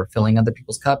roles where we're filling other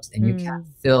people's cups and you can't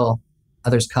fill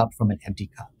others' cup from an empty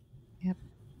cup. Yep.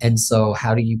 And so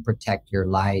how do you protect your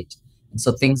light? And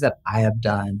so things that I have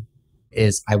done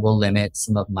is I will limit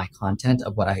some of my content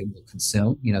of what I will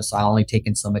consume. So I only take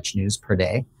in so much news per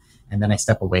day. And then I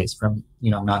step away from,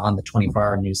 I'm not on the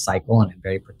 24-hour news cycle and I'm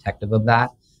very protective of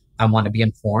that. I want to be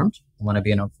informed. I want to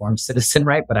be an informed citizen,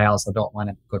 right? But I also don't want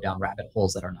to go down rabbit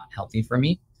holes that are not healthy for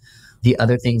me. The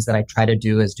other things that I try to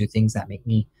do is do things that make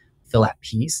me feel at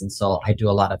peace. And so I do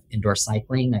a lot of indoor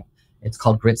cycling. It's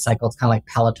called Grit Cycle. It's kind of like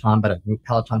Peloton, but a group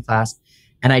Peloton class.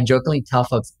 And I jokingly tell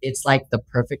folks, it's like the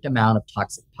perfect amount of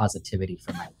toxic positivity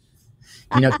for my life.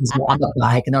 Because you're on the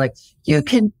bike and they're like, you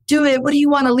can do it. What do you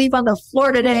want to leave on the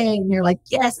floor today? And you're like,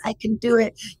 yes, I can do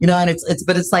it. And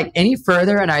it's like any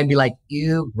further. And I'd be like,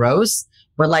 ew, gross.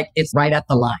 But like, it's right at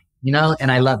the line,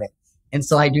 and I love it. And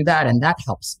so I do that and that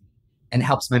helps me and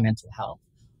helps my mental health.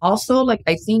 Also, like,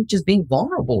 I think just being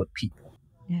vulnerable with people.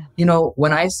 Yeah.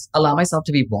 When I allow myself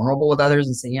to be vulnerable with others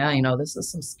and say, yeah, this is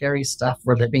some scary stuff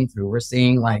we're living through. We're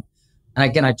seeing and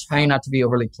again, I try not to be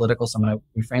overly political, so I'm going to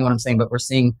refrain what I'm saying, but we're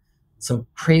seeing some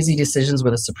crazy decisions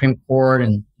with the Supreme Court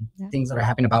and things that are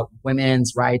happening about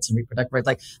women's rights and reproductive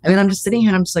rights. I'm just sitting here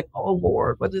and I'm just like, oh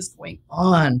Lord, what is going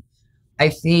on? I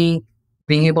think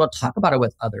being able to talk about it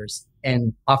with others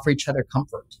and offer each other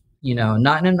comfort,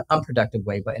 not in an unproductive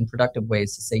way, but in productive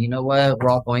ways to say, you know what, we're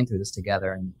all going through this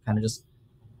together and kind of just,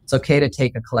 it's okay to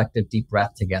take a collective deep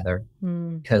breath together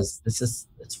because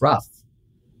it's rough.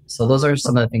 So those are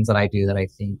some of the things that I do that I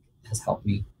think has helped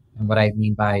me and what I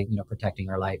mean by, protecting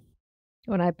our light.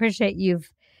 Well, I appreciate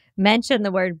you've mentioned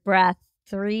the word breath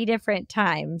 3 different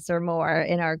times or more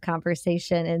in our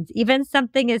conversation. And even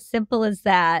something as simple as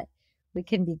that, we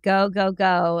can be go, go,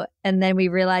 go. And then we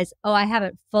realize, oh, I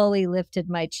haven't fully lifted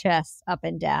my chest up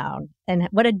and down. And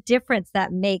what a difference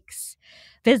that makes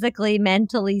physically,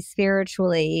 mentally,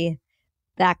 spiritually.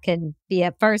 That can be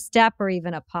a first step or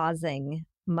even a pausing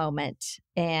moment.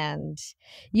 And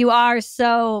you are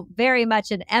so very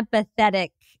much an empathetic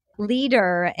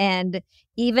leader, and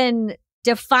even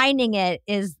defining it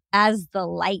is as the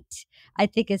light, I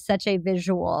think is such a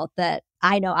visual that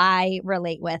I know I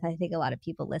relate with. I think a lot of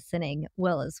people listening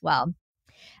will as well.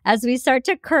 as we start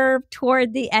to curve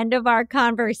toward the end of our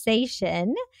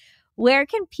conversation, where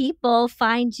can people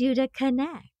find you to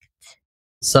connect?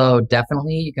 So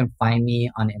definitely you can find me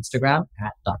on Instagram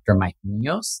at Dr. Mike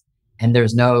Muñoz. And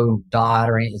there's no dot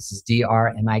or anything. It's just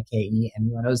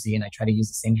DrMikeMunoz. And I try to use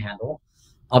the same handle.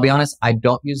 I'll be honest, I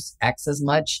don't use X as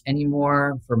much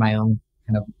anymore for my own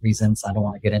kind of reasons. I don't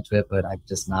want to get into it, but I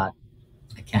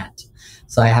can't.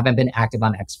 So I haven't been active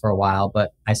on X for a while,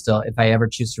 but if I ever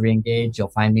choose to re-engage, you'll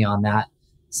find me on that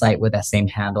site with that same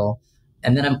handle.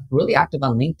 And then I'm really active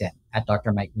on LinkedIn at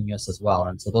Dr. Mike Muñoz as well.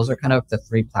 And so those are kind of the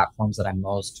three platforms that I'm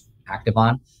most active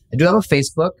on. I do have a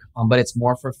Facebook, but it's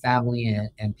more for family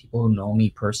and people who know me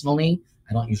personally.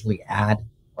 I don't usually add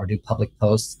or do public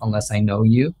posts unless I know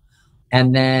you.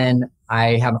 And then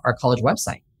I have our college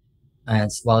website,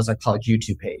 as well as our college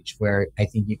YouTube page, where I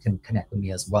think you can connect with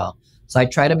me as well. So I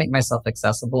try to make myself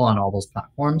accessible on all those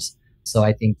platforms. So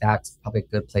I think that's probably a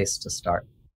good place to start.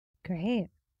 Great.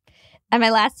 And my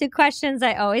last two questions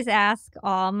I always ask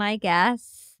all my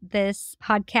guests. This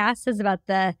podcast is about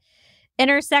the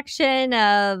intersection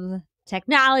of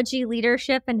technology,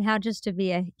 leadership, and how just to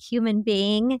be a human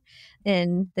being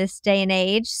in this day and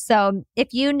age. So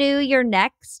if you knew your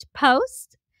next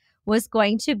post was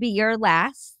going to be your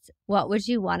last, what would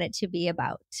you want it to be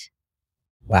about?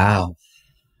 Wow.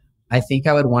 I think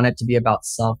I would want it to be about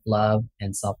self-love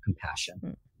and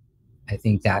self-compassion. I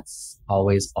think that's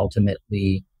always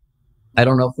ultimately, I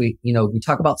don't know if we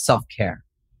talk about self-care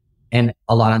and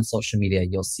a lot on social media,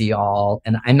 you'll see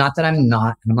and I'm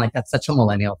like, that's such a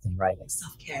millennial thing, right? Like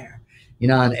self-care,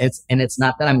 and it's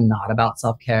not that I'm not about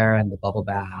self-care and the bubble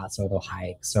baths or the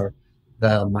hikes or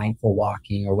the mindful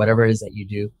walking or whatever it is that you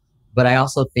do. But I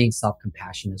also think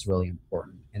self-compassion is really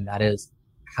important. And that is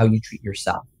how you treat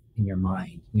yourself in your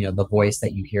mind, the voice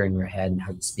that you hear in your head and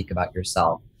how you speak about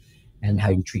yourself and how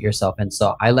you treat yourself. And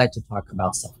so I like to talk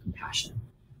about self-compassion.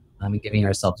 Giving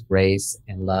ourselves grace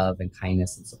and love and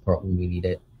kindness and support when we need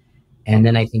it. And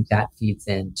then I think that feeds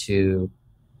into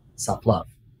self-love.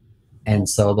 And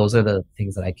so those are the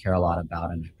things that I care a lot about,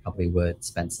 and I probably would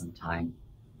spend some time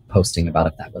posting about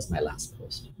if that was my last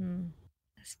post.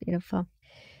 That's beautiful.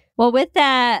 Well, with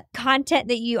that content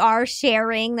that you are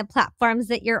sharing, the platforms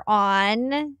that you're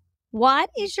on, what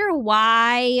is your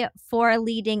why for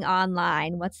leading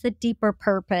online? What's the deeper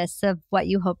purpose of what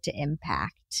you hope to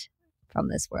impact from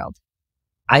this world?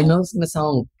 I know it's going to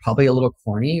sound probably a little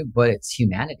corny, but it's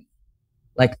humanity.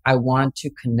 Like I want to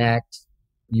connect.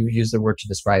 You use the word to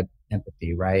describe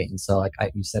empathy, right? And so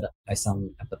you said, I sound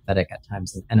empathetic at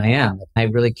times, and I am. I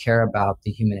really care about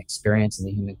the human experience and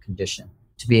the human condition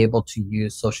to be able to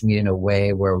use social media in a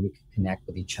way where we can connect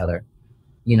with each other.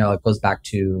 It goes back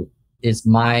to, is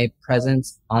my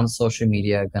presence on social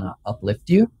media going to uplift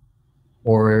you?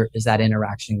 Or is that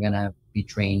interaction going to be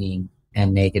draining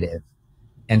and negative?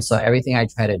 And so everything I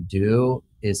try to do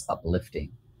is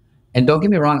uplifting. And don't get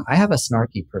me wrong, I have a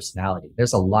snarky personality.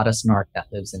 There's a lot of snark that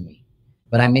lives in me,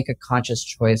 but I make a conscious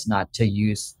choice not to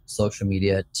use social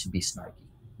media to be snarky.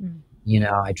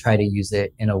 I try to use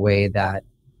it in a way that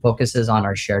focuses on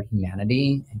our shared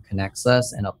humanity and connects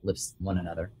us and uplifts one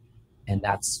another. And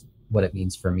that's what it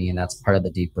means for me. And that's part of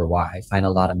the deeper why. I find a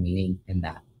lot of meaning in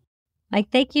that. Mike,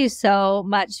 thank you so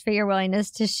much for your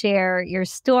willingness to share your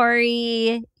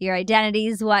story, your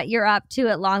identities, what you're up to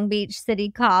at Long Beach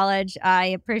City College. I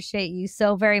appreciate you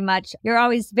so very much. You're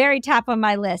always very top on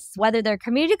my list, whether they're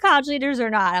community college leaders or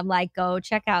not. I'm like, go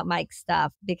check out Mike's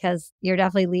stuff because you're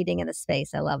definitely leading in the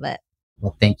space. I love it.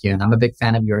 Well, thank you. And I'm a big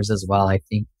fan of yours as well. I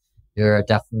think you're a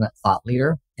definite thought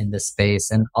leader in this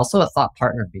space and also a thought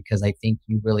partner, because I think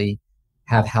you really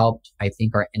have helped, I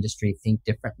think, our industry think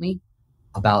differently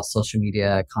about social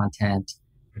media content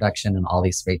production and all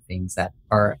these great things that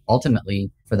are ultimately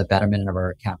for the betterment of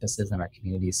our campuses and our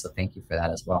communities. So thank you for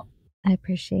that as well. I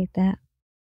appreciate that.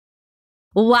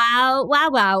 Wow.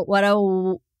 What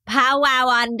a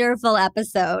wonderful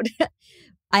episode.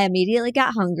 I immediately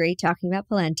got hungry talking about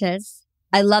polentes.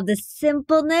 I love the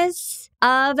simpleness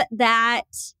of that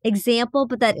example,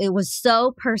 but that it was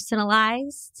so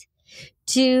personalized.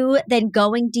 To then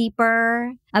going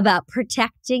deeper about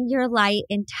protecting your light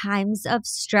in times of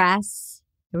stress.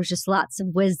 There was just lots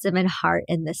of wisdom and heart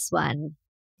in this one.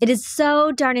 It is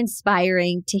so darn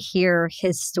inspiring to hear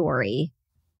his story.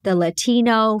 The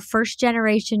Latino,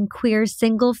 first-generation queer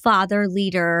single father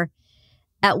leader.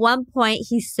 At one point,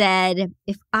 he said,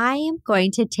 if I am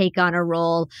going to take on a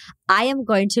role, I am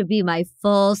going to be my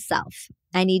full self.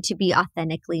 I need to be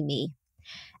authentically me.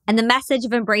 And the message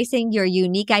of embracing your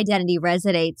unique identity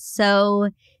resonates so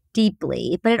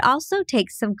deeply, but it also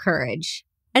takes some courage.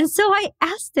 And so I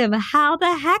asked him, how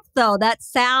the heck though? That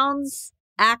sounds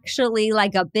actually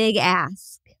like a big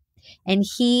ask. And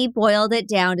he boiled it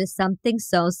down to something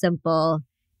so simple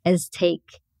as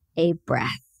take a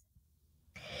breath.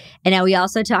 And now we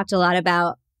also talked a lot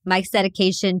about Mike's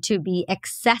dedication to be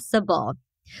accessible,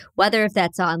 whether if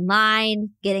that's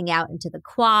online, getting out into the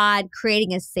quad,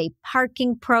 creating a safe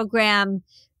parking program.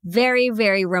 Very,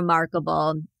 very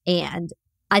remarkable. And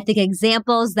I think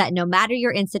examples that no matter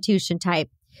your institution type,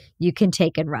 you can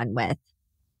take and run with.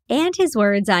 And his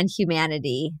words on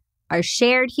humanity, our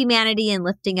shared humanity and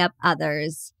lifting up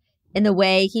others in the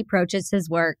way he approaches his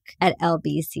work at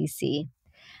LBCC.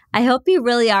 I hope you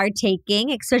really are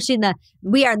taking, especially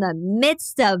we are in the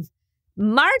midst of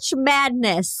March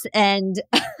Madness, and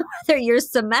whether your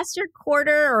semester,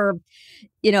 quarter, or,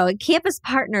 campus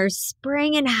partners,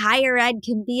 spring and higher ed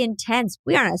can be intense.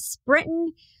 We are on a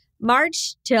sprinting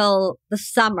march till the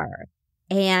summer.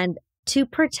 And to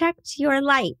protect your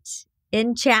light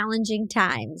in challenging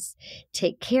times,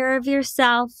 take care of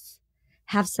yourself,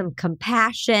 have some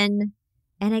compassion.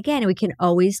 And again, we can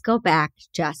always go back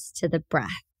just to the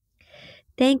breath.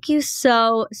 Thank you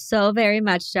so, so very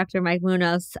much, Dr. Mike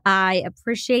Muñoz. I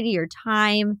appreciate your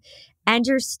time and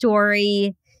your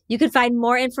story. You can find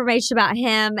more information about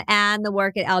him and the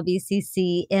work at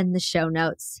LBCC in the show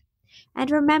notes. And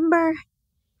remember,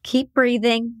 keep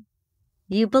breathing.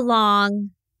 You belong,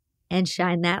 and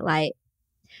shine that light.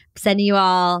 I'm sending you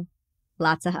all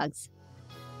lots of hugs.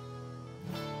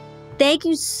 Thank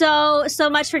you so, so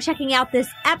much for checking out this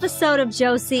episode of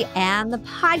Josie and the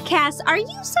podcast. Are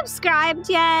you subscribed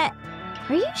yet?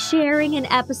 Are you sharing an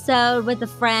episode with a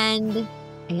friend?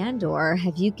 And/or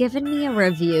have you given me a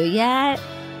review yet?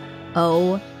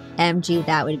 OMG,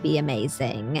 that would be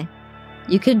amazing.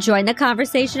 You can join the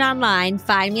conversation online,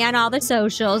 find me on all the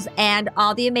socials, and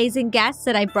all the amazing guests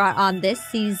that I brought on this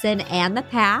season and the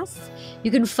past. You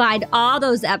can find all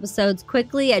those episodes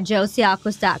quickly at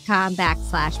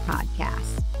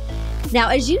josiealquist.com/podcast. Now,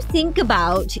 as you think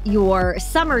about your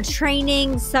summer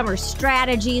training, summer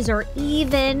strategies, or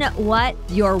even what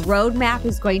your roadmap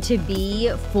is going to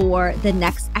be for the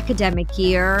next academic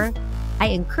year, I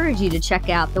encourage you to check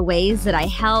out the ways that I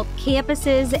help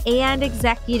campuses and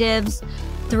executives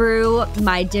through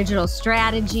my digital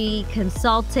strategy,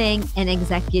 consulting, and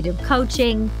executive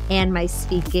coaching, and my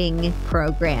speaking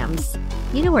programs.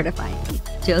 You know where to find me,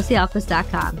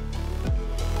 josiealquist.com.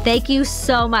 Thank you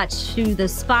so much to the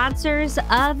sponsors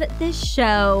of this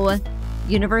show,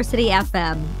 University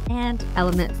FM and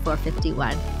Element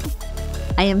 451.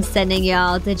 I am sending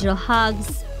y'all digital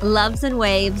hugs, loves, and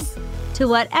waves to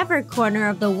whatever corner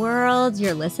of the world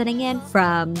you're listening in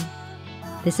from.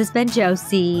 This has been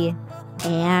Josie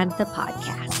and the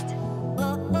podcast.